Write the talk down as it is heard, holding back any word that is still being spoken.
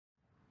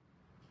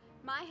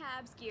My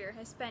Habs gear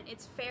has spent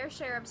its fair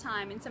share of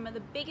time in some of the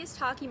biggest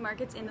hockey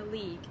markets in the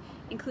league,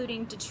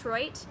 including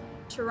Detroit,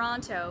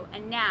 Toronto,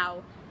 and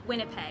now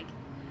Winnipeg.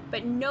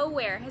 But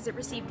nowhere has it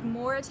received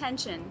more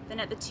attention than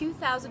at the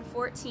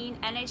 2014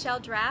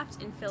 NHL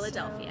Draft in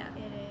Philadelphia.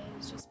 So it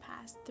is just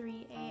past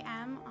 3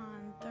 a.m.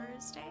 on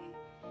Thursday,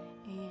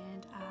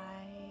 and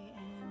I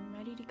am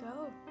ready to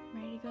go.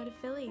 I'm ready to go to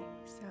Philly.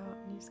 So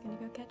I'm just gonna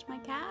go catch my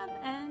cab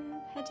and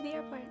head to the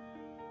airport.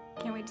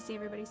 Can't wait to see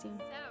everybody soon.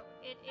 So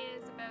it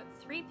is about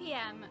 3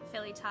 p.m.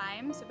 Philly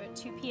time, so about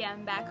 2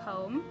 p.m. back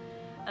home.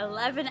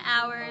 11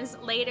 hours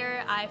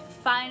later, I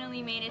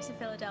finally made it to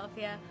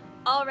Philadelphia,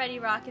 already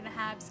rocking the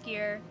Habs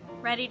gear,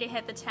 ready to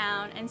hit the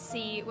town and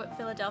see what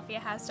Philadelphia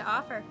has to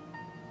offer.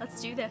 Let's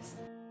do this.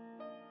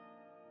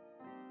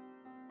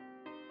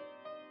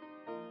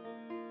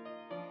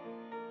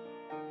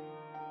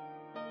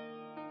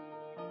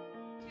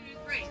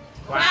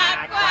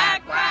 Quack,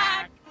 quack,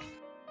 quack!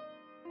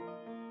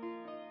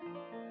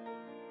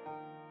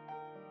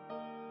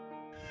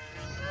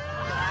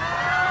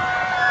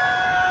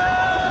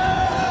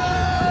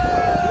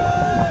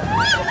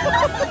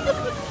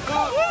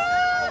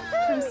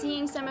 From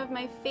seeing some of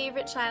my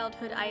favorite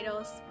childhood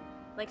idols,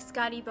 like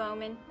Scotty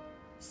Bowman,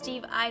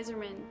 Steve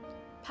Yzerman,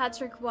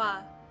 Patrick Roy,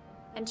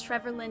 and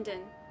Trevor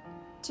Linden,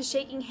 to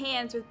shaking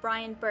hands with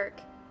Brian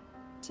Burke,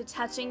 to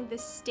touching the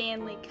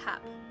Stanley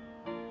Cup,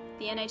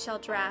 the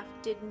NHL Draft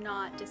did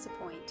not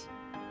disappoint.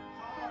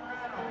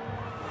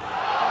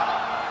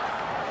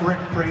 Rick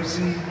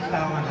Frazee,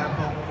 Alan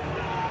Hempel.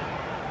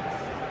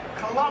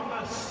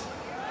 Columbus,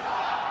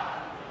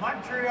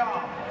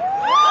 Montreal.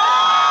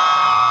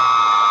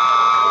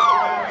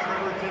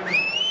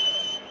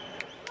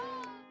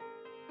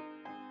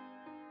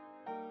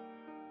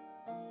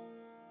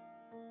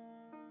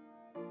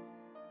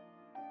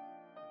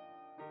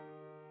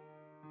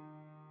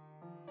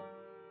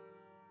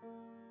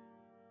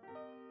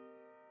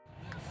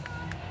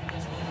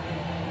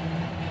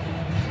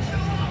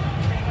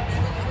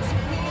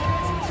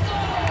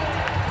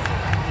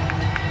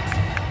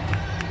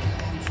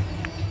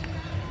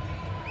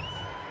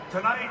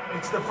 Tonight,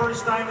 it's the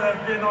first time that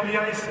I've been on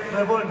the ice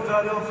level in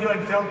Philadelphia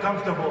and felt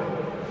comfortable.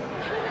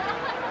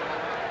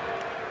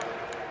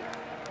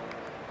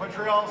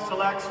 Montreal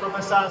selects from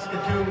the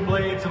Saskatoon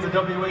Blades of the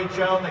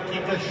WHL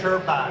Nikita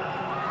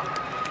Sherbak.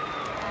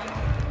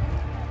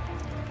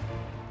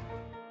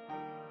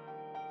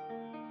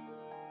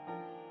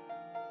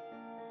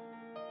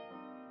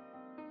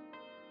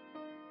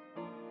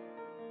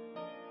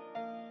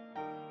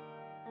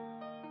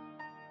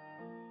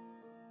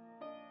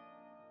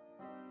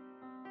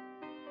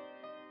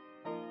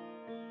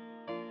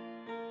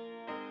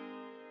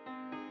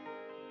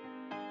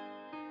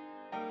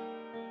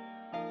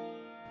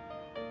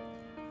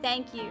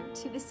 Thank you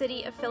to the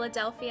city of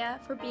Philadelphia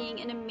for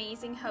being an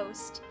amazing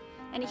host,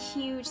 and a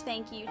huge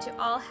thank you to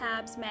All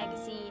Habs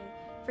Magazine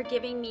for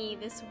giving me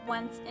this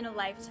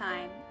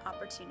once-in-a-lifetime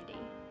opportunity.